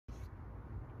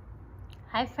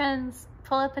Hi friends,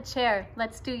 pull up a chair.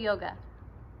 Let's do yoga.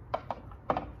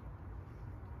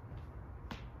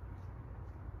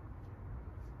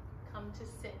 Come to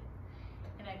sit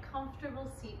in a comfortable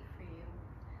seat for you.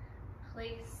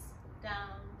 Place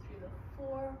down through the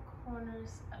four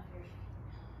corners of your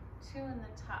feet. 2 in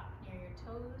the top near your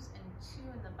toes and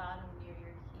 2 in the bottom near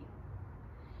your heel.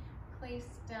 Place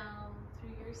down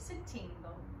through your sitting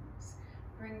bones.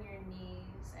 Bring your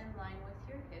knees in line with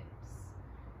your hips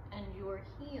and your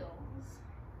heels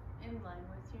in line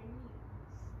with your knees.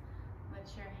 Let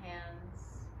your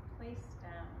hands place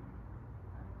down.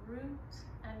 Root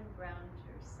and ground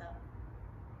yourself.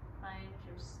 Find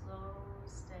your slow,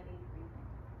 steady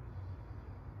breathing.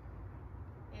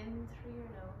 In through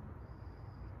your nose,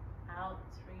 out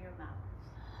through your mouth.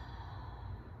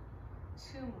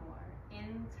 2 more.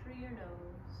 In through your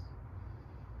nose,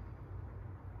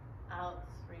 out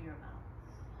through your mouth.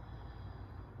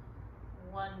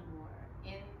 1 more.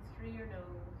 In through your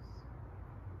nose,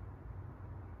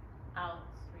 out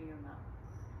through your mouth.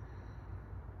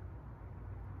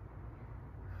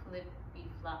 Flippy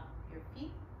flop your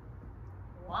feet,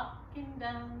 walking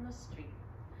down the street.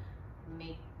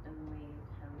 Make them wave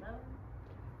hello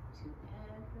to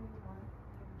everyone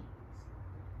you meet.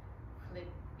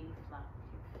 Flippy flop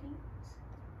your feet,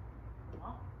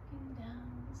 walking down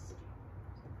the street.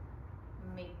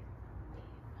 Make them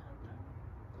wave hello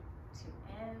to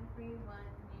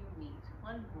everyone you meet.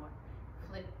 1 more.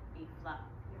 Flippy flop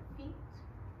your feet,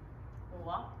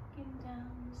 walking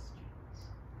down the street.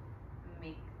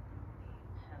 Make them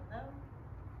wave hello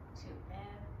to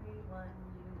everyone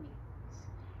you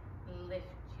meet.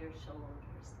 Lift your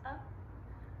shoulders up,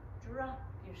 drop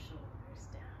your shoulders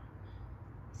down.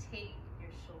 Take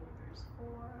your shoulders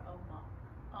for a walk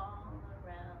all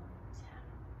around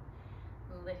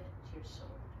town. Lift your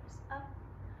shoulders up,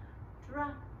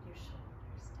 drop your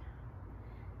shoulders down.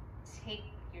 Take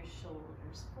your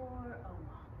shoulders for a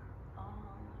walk all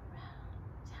around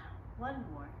town. 1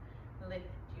 more.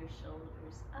 Lift your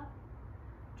shoulders up,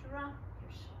 drop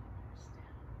your shoulders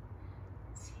down.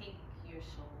 Take your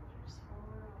shoulders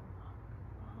for a walk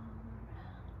all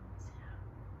around town.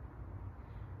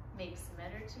 Make some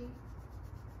energy,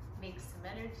 make some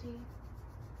energy,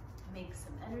 make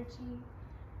some energy,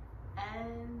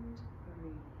 and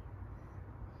breathe.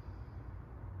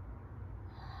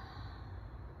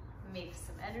 Make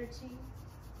some energy,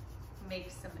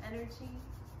 make some energy,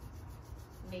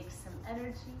 make some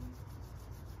energy,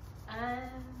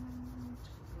 and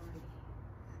breathe.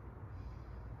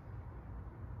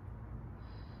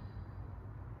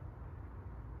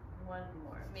 One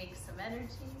more. Make some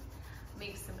energy,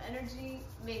 make some energy,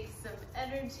 make some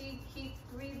energy. Keep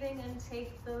breathing and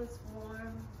take those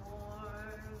warm,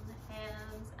 warm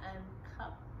hands and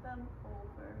cup them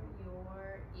over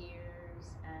your ears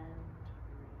and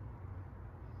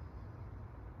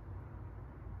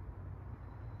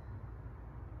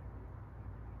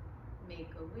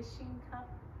make a wishing cup,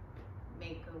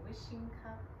 make a wishing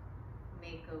cup,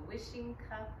 make a wishing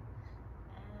cup,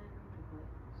 and wish.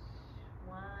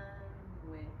 1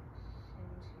 wish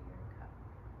into your cup.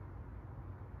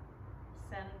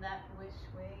 Send that wish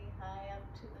way high up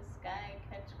to the sky.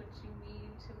 Catch what you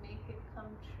need to make it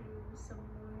come true. Some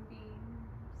moonbeams,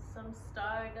 some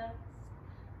stardust,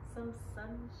 some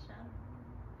sunshine.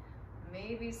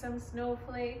 Maybe some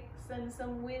snowflakes and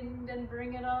some wind, and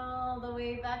bring it all the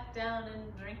way back down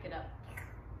and drink it up.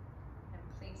 And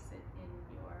place it in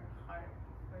your heart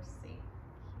for safe.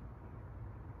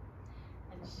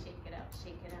 And shake it out,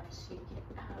 shake it out, shake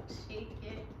it out, shake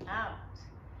it out.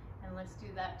 And let's do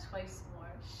that twice more.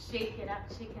 Shake it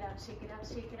out, shake it out, shake it out,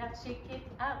 shake it out, shake it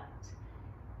out.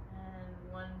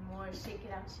 And 1 more, shake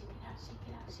it out, shake it out, shake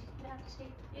it out, shake it out,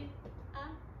 shake it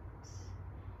out.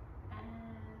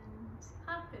 And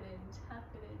tap it in, tap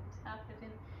it in, tap it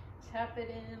in, tap it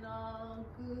in. All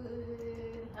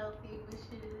good, healthy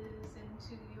wishes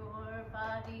into your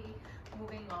body,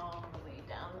 moving all the way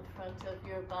down the front of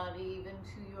your body, even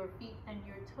to your feet and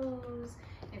your toes.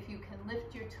 If you can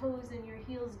lift your toes and your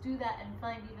heels, do that, and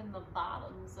find even the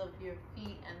bottoms of your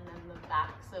feet and then the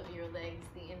backs of your legs,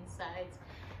 the insides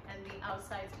and the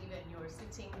outsides, even your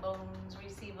sitting bones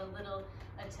receive a little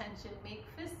attention. Make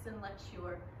fists and let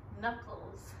your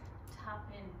knuckles tap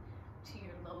in to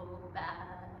your low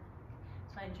back.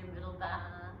 Find your middle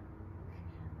back.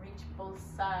 Reach both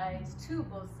sides, to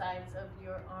both sides of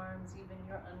your arms, even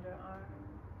your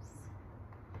underarms.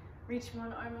 Reach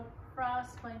one arm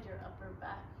across, find your upper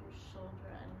back, your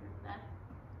shoulder and your neck.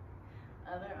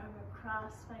 Other arm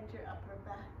across, find your upper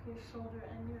back, your shoulder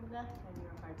and your neck, and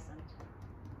your heart center.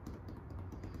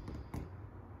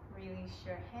 Release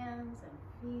your hands and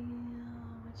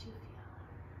feel what you feel.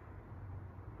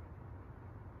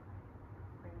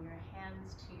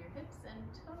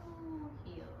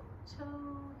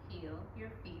 toe heel your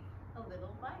feet a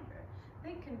little wider.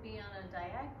 They can be on a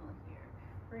diagonal here.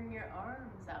 Bring your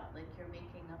arms out like you're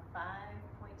making a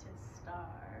 5-pointed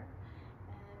star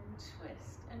and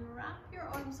twist and wrap your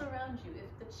arms around you.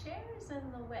 If the chair is in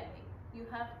the way, you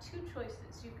have two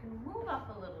choices. You can move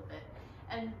up a little bit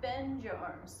and bend your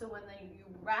arms so when you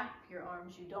wrap your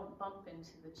arms, you don't bump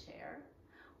into the chair.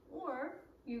 Or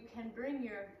you can bring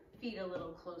your feet a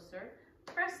little closer,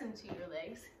 press into your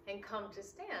legs, and come to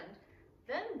stand.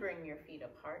 Then bring your feet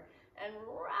apart and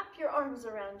wrap your arms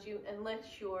around you and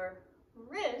let your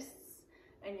wrists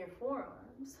and your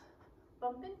forearms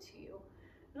bump into you.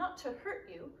 Not to hurt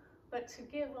you, but to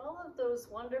give all of those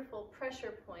wonderful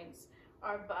pressure points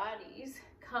our bodies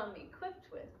come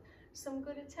equipped with some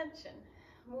good attention,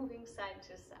 moving side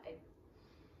to side.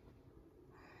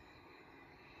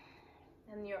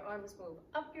 And your arms move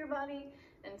up your body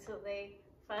until they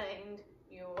find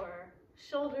your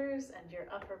shoulders and your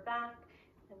upper back,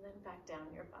 and then back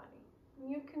down your body. And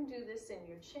you can do this in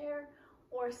your chair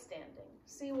or standing.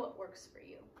 See what works for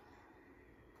you.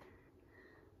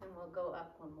 And we'll go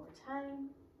up one more time.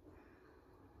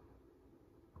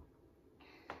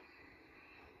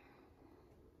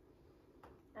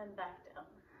 And back down.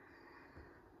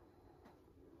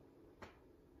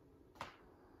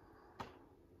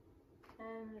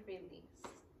 And release.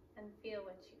 And feel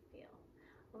what you feel.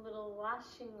 A little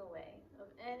washing away of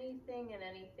anything and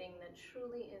anything that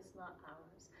truly is not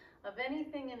ours. Of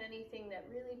anything and anything that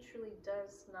really truly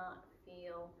does not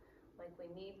feel like we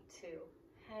need to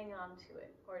hang on to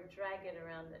it or drag it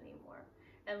around anymore.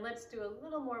 And let's do a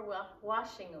little more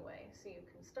washing away. So you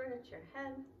can start at your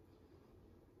head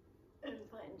and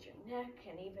find your neck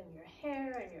and even your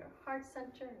hair and your heart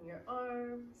center and your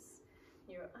arms,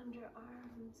 your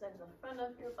underarms and the front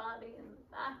of your body and the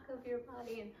back of your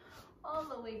body and all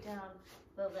the way down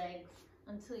the legs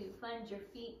until you find your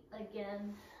feet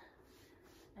again.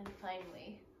 And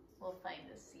finally, we'll find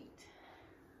a seat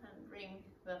and bring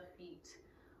the feet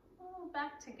all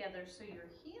back together so your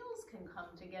heels can come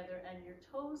together and your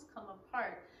toes come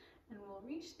apart. And we'll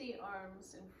reach the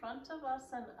arms in front of us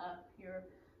and up. Your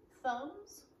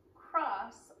thumbs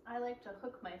cross. I like to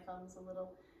hook my thumbs a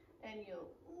little. And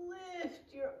you'll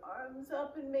lift your arms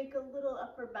up and make a little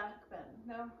upper back bend.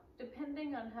 Now,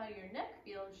 depending on how your neck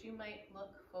feels, you might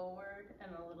look forward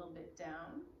and a little bit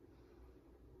down.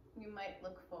 You might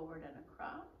look forward and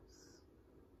across,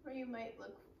 or you might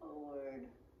look forward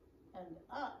and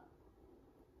up.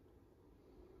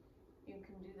 You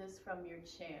can do this from your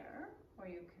chair, or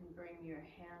you can bring your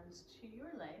hands to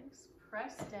your legs,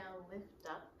 press down, lift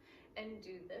up, and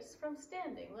do this from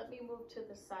standing. Let me move to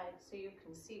the side so you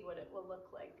can see what it will look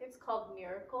like. It's called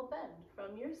Miracle Bend,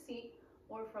 from your seat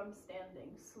or from standing.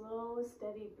 Slow,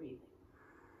 steady breathing.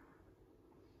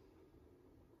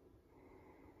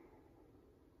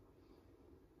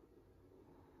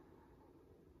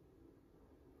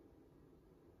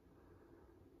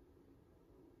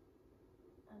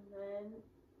 And then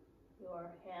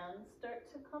your hands start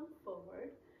to come forward.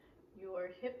 Your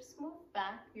hips move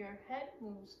back, your head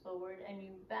moves forward, and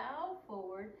you bow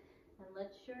forward and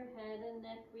let your head and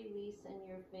neck release and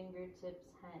your fingertips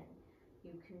hang.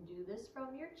 You can do this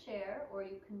from your chair or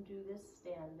you can do this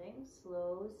standing.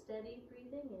 Slow, steady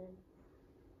breathing in.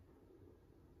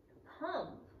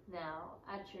 Pump now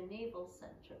at your navel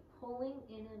center, pulling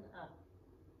in and up.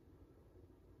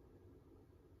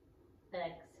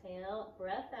 Exhale,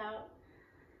 breath out.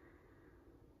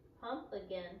 Pump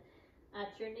again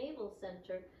at your navel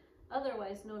center,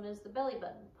 otherwise known as the belly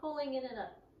button, pulling in and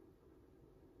up.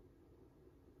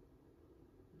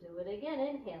 Do it again,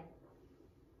 inhale.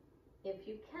 If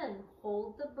you can,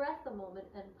 hold the breath a moment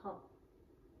and pump.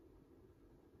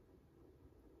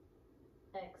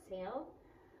 Exhale.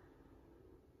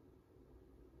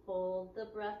 Hold the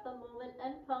breath a moment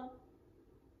and pump.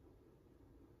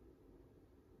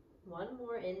 One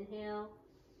more, inhale.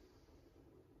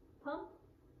 Pump.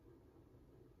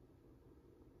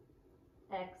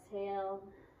 Exhale,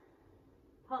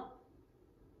 pump.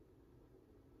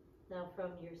 Now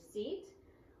from your seat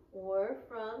or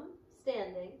from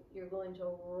standing, you're going to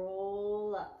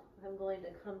roll up. I'm going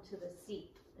to come to the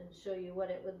seat and show you what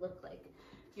it would look like.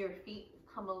 Your feet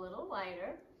come a little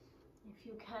wider. If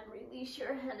you can, release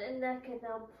your head and neck and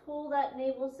now pull that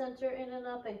navel center in and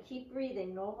up and keep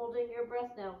breathing. No holding your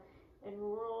breath now. And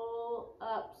roll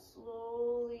up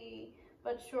slowly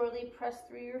but surely. Press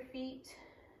through your feet.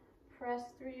 Press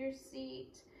through your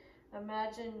seat.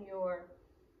 Imagine you're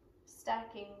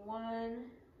stacking one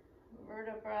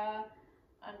vertebra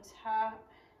on top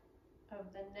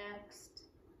of the next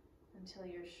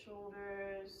until your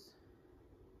shoulders,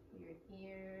 your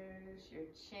ears, your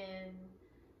chin,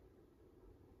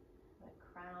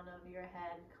 crown of your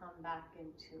head, come back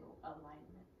into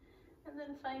alignment. And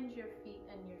then find your feet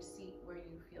and your seat where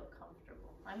you feel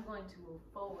comfortable. I'm going to move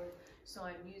forward, so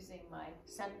I'm using my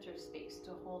center space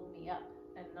to hold me up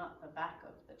and not the back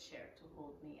of the chair to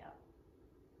hold me up.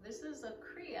 This is a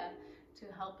Kriya to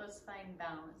help us find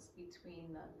balance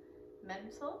between the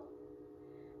mental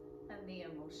and the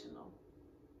emotional.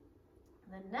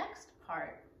 The next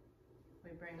part,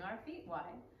 we bring our feet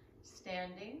wide,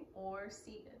 standing or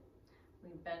seated.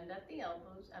 We bend at the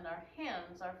elbows and our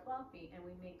hands are floppy, and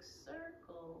we make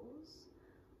circles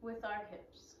with our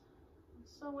hips.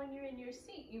 So when you're in your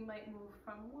seat, you might move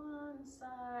from one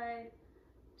side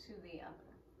to the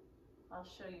other. I'll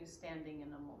show you standing in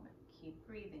a moment. Keep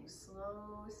breathing,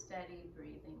 slow, steady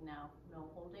breathing now. No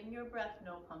holding your breath,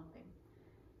 no pumping.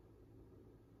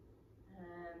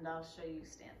 And I'll show you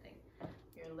standing.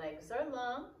 Your legs are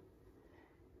long.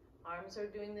 Arms are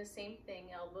doing the same thing,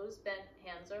 elbows bent,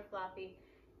 hands are floppy,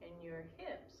 and your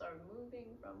hips are moving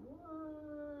from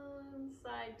one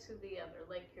side to the other,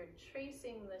 like you're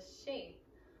tracing the shape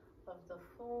of the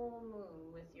full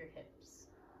moon with your hips.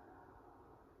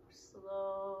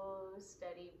 Slow,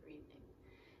 steady breathing.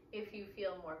 If you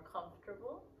feel more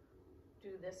comfortable,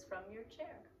 do this from your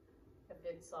chair. If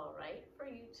it's all right for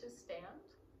you to stand,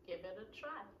 give it a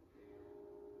try.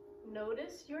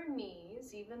 Notice your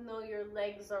knees, even though your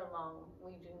legs are long,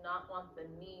 we do not want the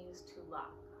knees to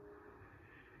lock.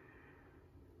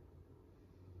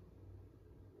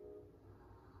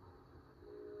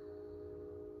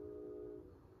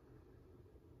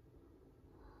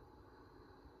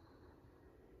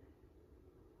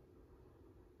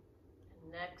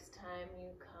 And next time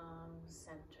you come,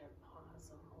 center,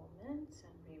 pause a moment,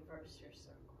 and reverse your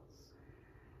circles.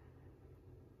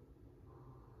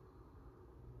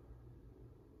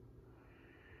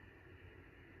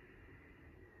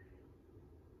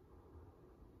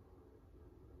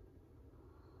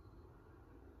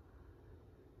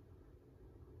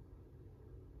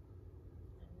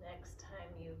 Next time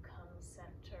you come,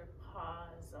 center,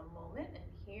 pause a moment, and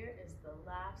here is the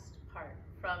last part.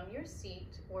 From your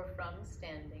seat or from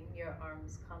standing, your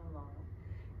arms come long.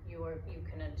 You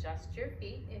can adjust your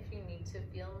feet if you need to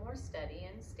feel more steady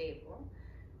and stable.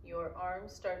 Your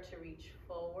arms start to reach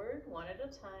forward one at a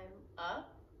time,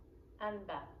 up and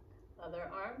back. Other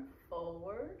arm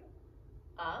forward,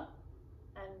 up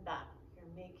and back.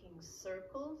 You're making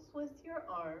circles with your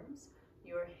arms.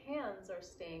 Your hands are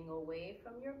staying away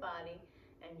from your body,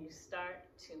 and you start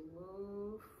to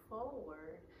move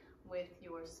forward with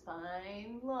your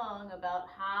spine long, about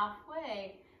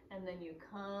halfway, and then you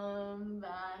come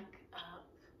back up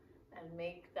and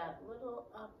make that little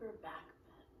upper back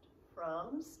bend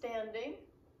from standing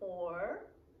or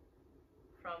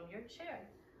from your chair,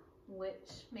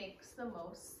 which makes the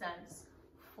most sense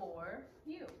for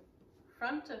you.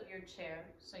 Front of your chair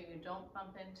so you don't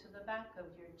bump into the back of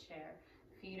your chair.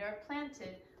 Feet are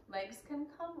planted, legs can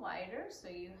come wider so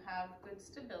you have good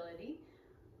stability.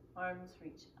 Arms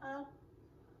reach up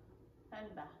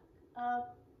and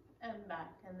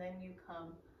back, and then you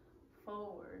come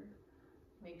forward.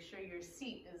 Make sure your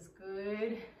seat is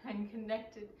good and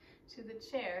connected to the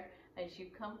chair as you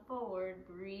come forward,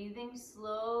 breathing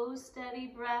slow, steady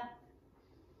breath.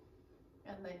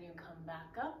 And then you come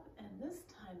back up, and this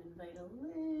time invite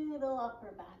a little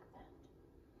upper back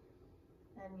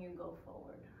bend. And you go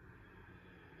forward.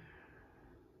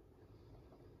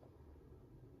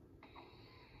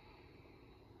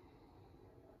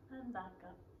 And back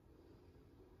up.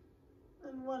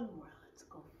 And one more. Let's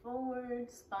go forward.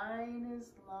 Spine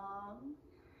is long.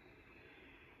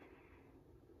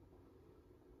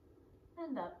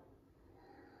 And up.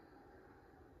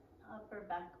 Upper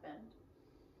back bend.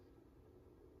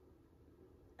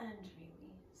 And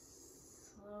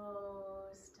release.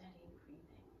 Slow, steady breathing.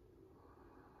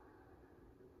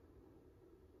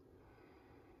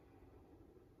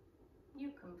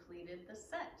 You completed the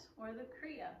set or the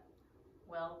Kriya.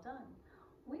 Well done.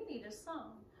 We need a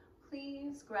song.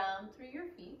 Please ground through your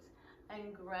feet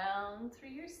and ground through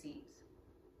your seat.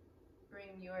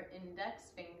 Bring your index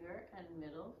finger and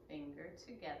middle finger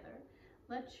together.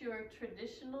 Let your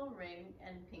traditional ring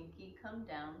and pinky come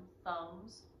down.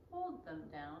 Thumbs, hold them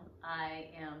down. I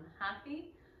am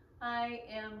happy. I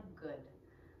am good.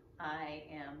 I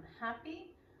am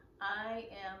happy. I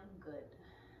am good.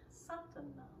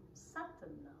 Satanam,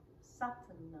 Satanam,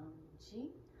 Satanam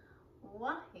Ji.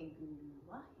 Waheguru,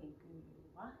 Waheguru,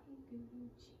 Waheguru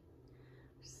Ji.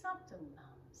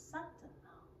 Satanam,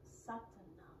 Satanam,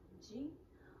 Satanam Ji.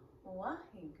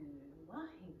 Waheguru,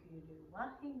 Waheguru,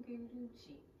 Waheguru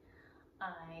Ji.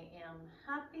 I am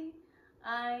happy.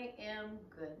 I am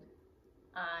good.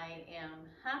 I am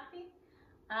happy.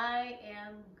 I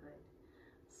am good.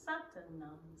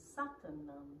 Satanam,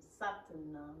 Satanam,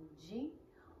 Satanam Ji.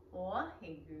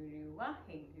 Waheguru,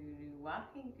 Waheguru,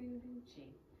 Waheguru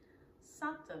Ji.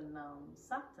 Satanam,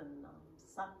 Satanam,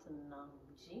 Satanam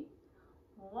Ji.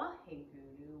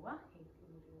 Waheguru,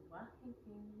 Waheguru,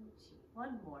 Waheguru Ji.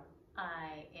 One more.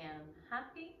 I am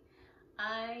happy.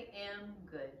 I am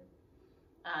good.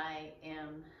 I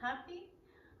am happy.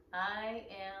 I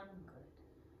am good.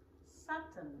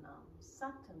 Satanam,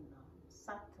 Satanam,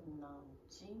 Satanam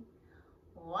Ji.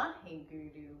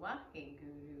 Waheguru,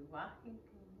 Waheguru,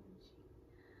 Waheguru Ji.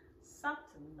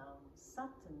 Satanam,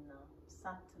 Satanam,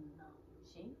 Satanam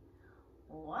Ji.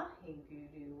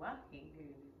 Waheguru,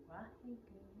 Waheguru,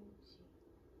 Waheguru Ji.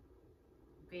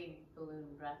 Big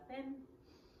balloon breath in.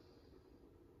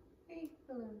 Big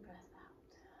balloon breath out.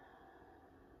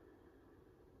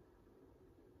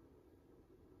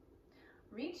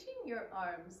 Reaching your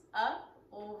arms up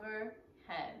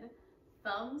overhead,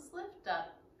 thumbs lift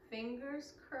up,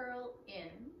 fingers curl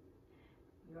in.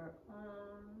 Your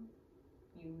own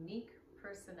unique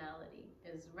personality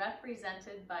is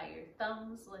represented by your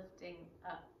thumbs lifting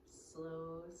up.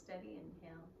 Slow, steady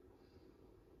inhale.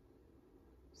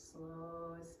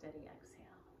 Slow, steady exhale.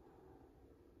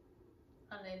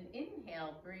 On an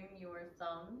inhale, bring your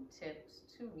thumb tips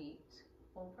to meet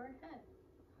overhead.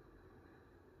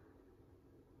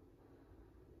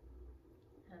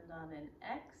 And on an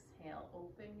exhale,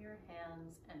 open your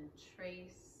hands and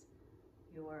trace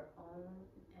your own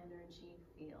energy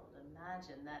field.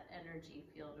 Imagine that energy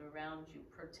field around you,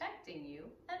 protecting you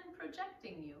and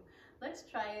projecting you. Let's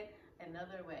try it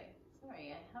another way.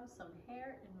 Sorry, I have some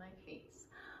hair in my face.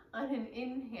 On an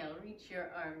inhale, reach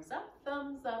your arms up,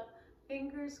 thumbs up,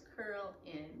 fingers curl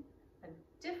in. A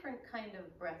different kind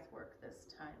of breath work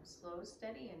this time. Slow,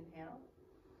 steady inhale.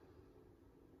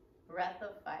 Breath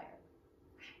of fire.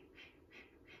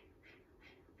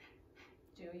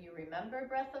 Do you remember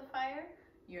breath of fire?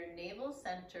 Your navel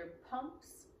center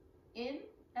pumps in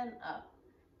and up,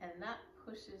 and that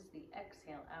pushes the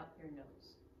exhale out your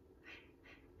nose.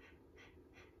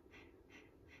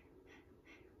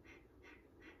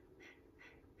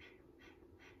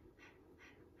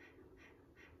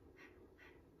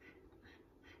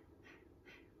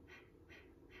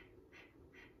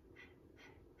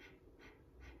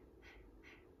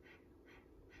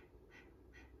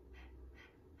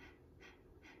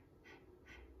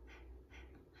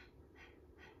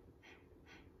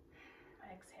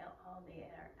 Exhale all the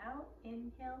air out.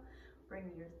 Inhale, bring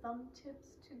your thumb tips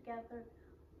together.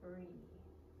 Breathe.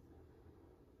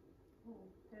 Oh,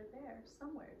 they're there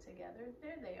somewhere together.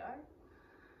 There they are.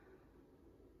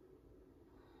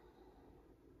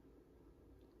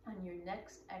 On your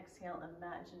next exhale,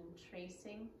 imagine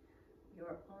tracing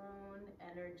your own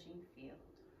energy field.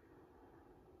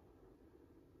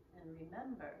 And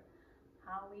remember,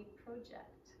 how we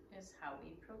project is how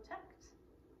we protect.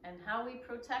 And how we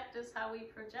protect is how we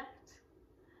project.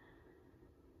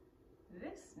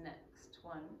 This next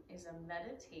one is a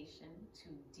meditation to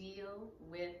deal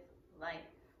with life.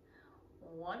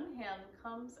 One hand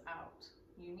comes out.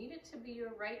 You need it to be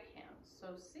your right hand.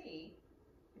 So see,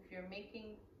 if you're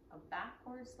making a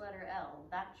backwards letter L,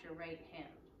 that's your right hand.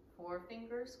 4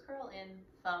 fingers curl in,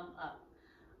 thumb up.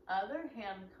 Other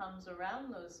hand comes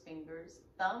around those fingers,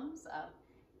 thumbs up.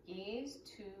 Gaze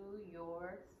to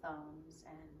your thumbs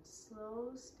and slow,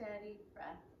 steady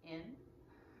breath in.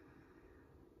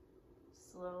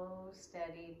 Slow,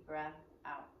 steady breath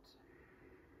out.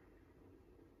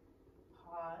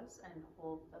 Pause and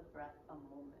hold the breath a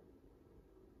moment.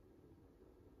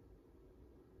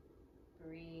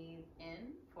 Breathe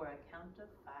in for a count of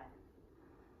 5.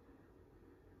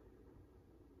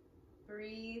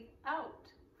 Breathe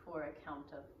out for a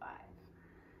count of 5.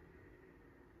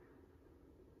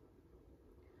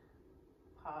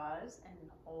 Pause and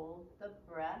hold the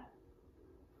breath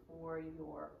for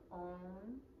your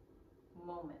own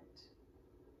moment.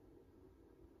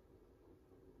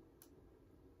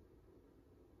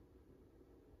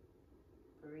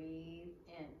 Breathe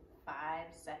in 5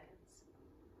 seconds.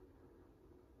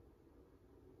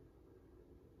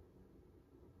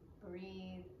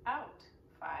 Breathe out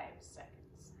 5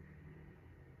 seconds.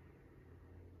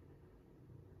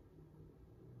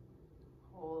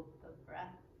 Hold the breath.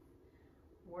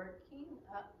 Working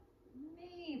up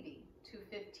maybe to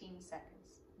 15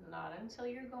 seconds, not until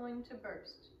you're going to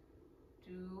burst.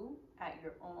 Do at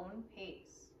your own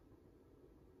pace.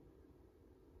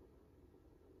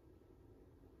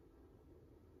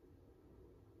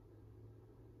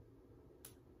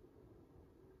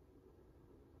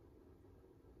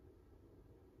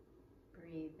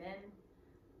 Breathe in,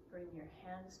 bring your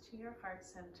hands to your heart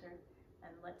center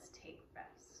and let's take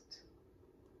rest.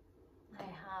 I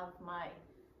have my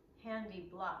handy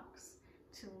blocks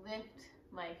to lift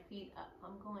my feet up.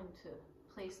 I'm going to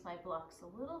place my blocks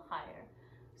a little higher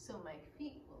so my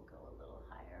feet will go a little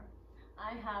higher.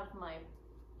 I have my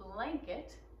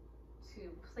blanket to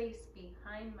place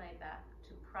behind my back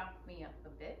to prop me up a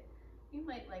bit. You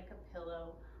might like a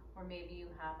pillow, or maybe you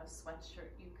have a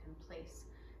sweatshirt you can place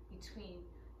between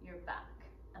your back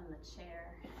and the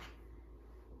chair.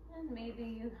 And maybe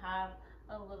you have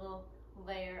a little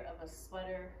layer of a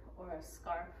sweater or a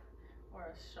scarf or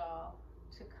a shawl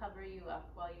to cover you up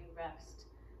while you rest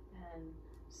and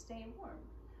stay warm.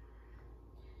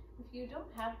 If you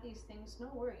don't have these things, no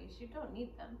worries, you don't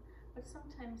need them, but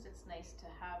sometimes it's nice to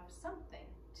have something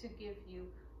to give you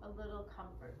a little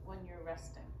comfort when you're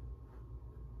resting.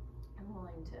 I'm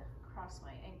going to cross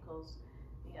my ankles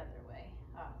the other way.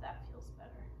 That feels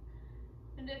better.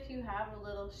 And if you have a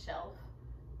little shelf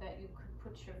that you could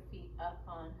put your feet up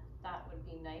on, that would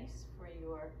be nice for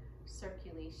your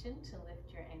circulation to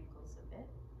lift your ankles a bit.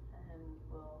 And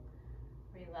we'll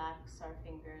relax our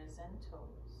fingers and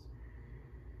toes.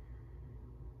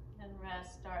 And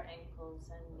rest our ankles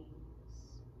and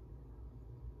knees.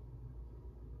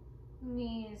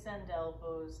 Knees and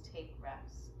elbows take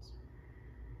rest.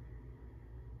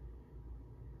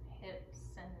 Hips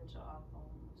and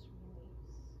jawbones release.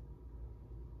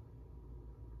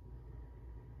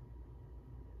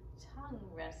 Tongue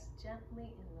rests gently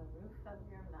in the roof of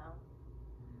your mouth.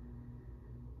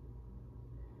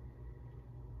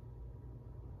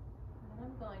 And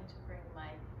I'm going to bring my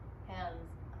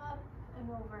hands up and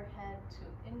overhead to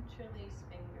interlace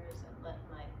fingers and let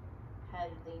my head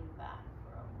lean back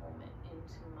for a moment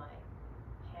into my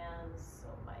hands so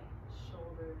my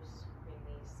shoulders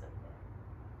release a bit.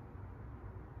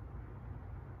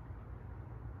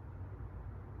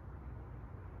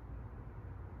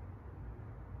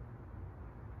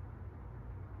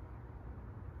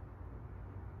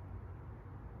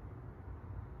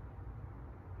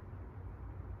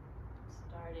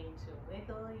 Starting to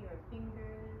wiggle your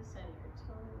fingers and your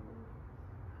toes.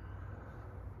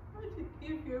 And to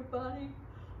give your body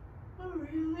a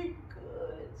really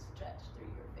good stretch through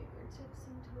your fingertips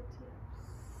and toe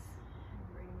tips. And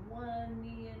bring one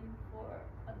knee in for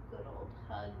a good old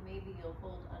hug. Maybe you'll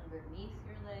hold underneath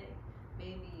your leg.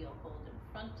 Maybe you'll hold in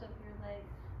front of your leg.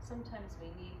 Sometimes we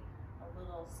need a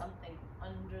little something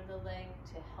under the leg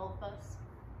to help us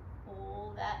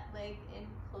pull that leg in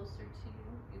closer to you.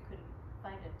 You could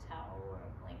find a towel or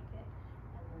a blanket,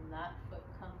 and then that foot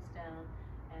comes down,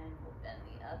 and we'll bend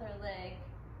the other leg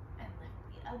and lift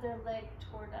the other leg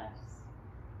toward us,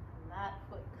 and that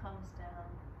foot comes down.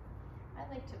 I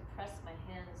like to press my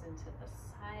hands into the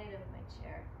side of my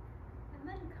chair and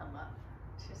then come up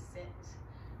to sit,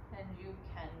 and you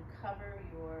can cover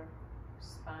your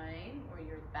spine or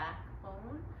your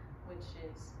backbone, which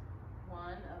is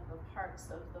one of the parts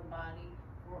of the body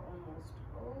we're almost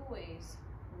always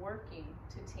working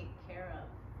to take care of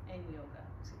in yoga,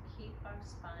 to keep our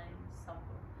spine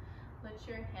supple. Let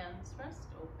your hands rest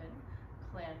open,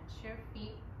 plant your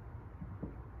feet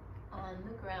on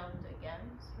the ground again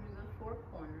through the four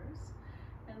corners,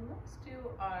 and let's do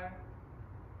our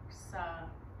sa,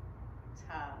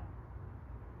 ta,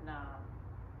 na,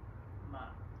 ma.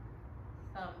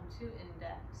 Thumb to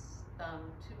index,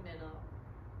 thumb to middle,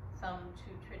 thumb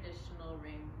to traditional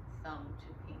ring, thumb to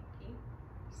pinky,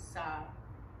 sa,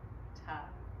 ta,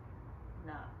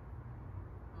 na,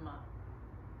 ma,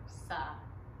 sa,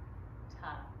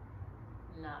 ta,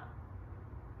 na,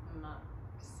 ma.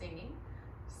 Singing.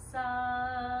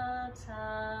 Sa,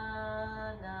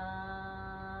 ta,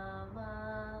 na,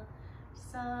 ma,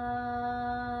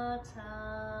 sa, ta,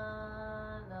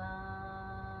 na,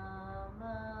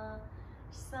 ma,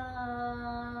 sa,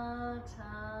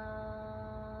 ta,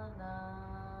 na,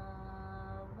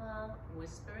 ma.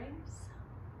 Whispering.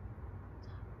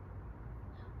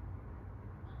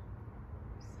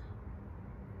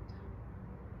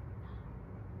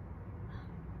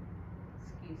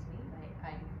 Excuse me,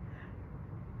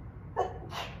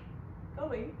 I'm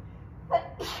going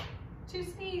to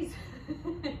sneeze.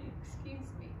 Excuse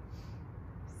me.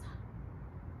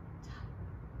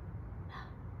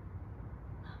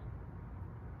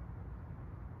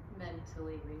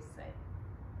 Mentally recite.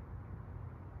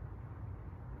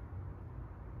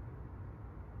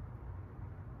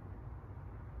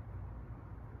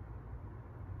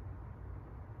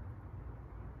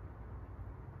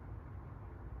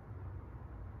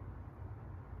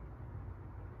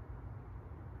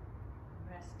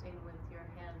 Resting with your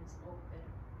hands open,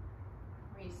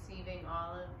 receiving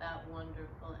all of that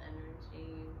wonderful energy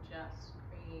you just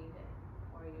created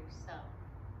for yourself.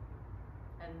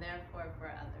 and therefore for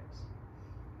others.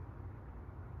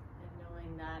 And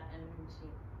knowing that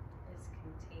energy is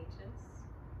contagious,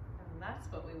 and that's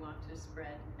what we want to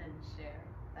spread and share,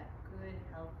 that good,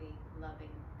 healthy,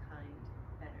 loving, kind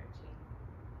energy.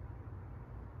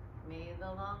 May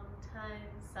the long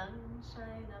time sun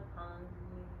shine upon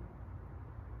you,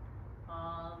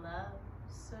 all love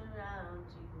surround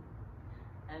you,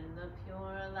 and the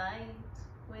pure light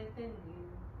within you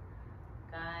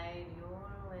guide your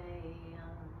way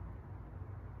on.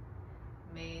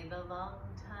 May the long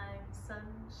time sun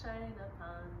shine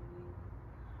upon you,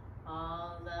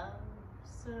 all love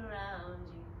surround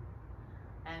you,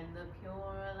 and the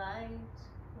pure light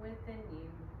within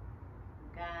you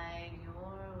guide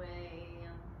your way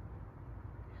on.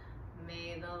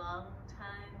 May the long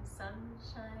time sun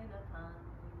shine upon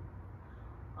you,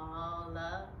 all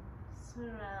love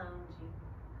surround you,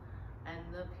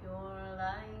 and the pure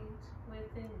light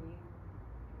within you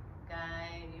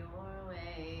guide your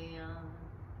way on.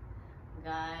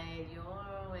 Guide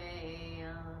your way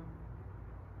on.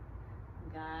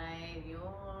 Guide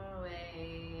your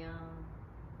way on.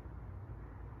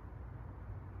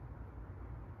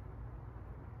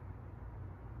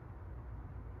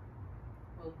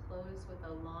 We'll close with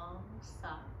a long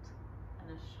sat and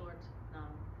a short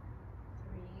nam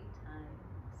 3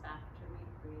 times after we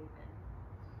breathe in.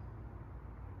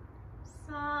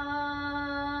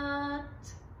 Sat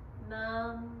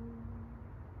nam.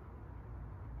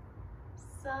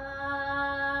 Sat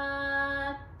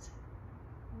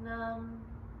nam.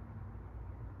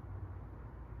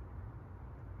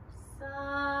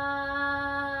 Sat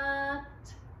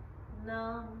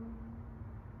nam.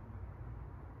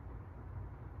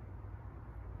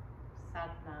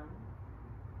 Sat nam.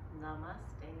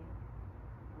 Namaste.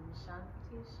 Om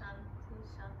Shanti, Shanti,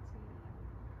 Shanti.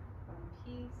 Om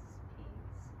peace,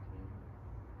 peace, peace.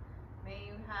 May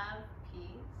you have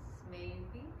peace, may you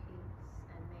be peace,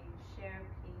 and may you share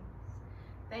peace.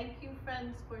 Thank you,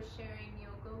 friends, for sharing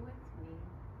yoga with me.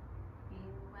 Be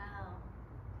well.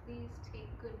 Please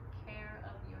take good care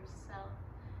of yourself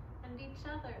and each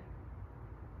other.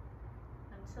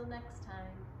 Until next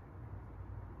time.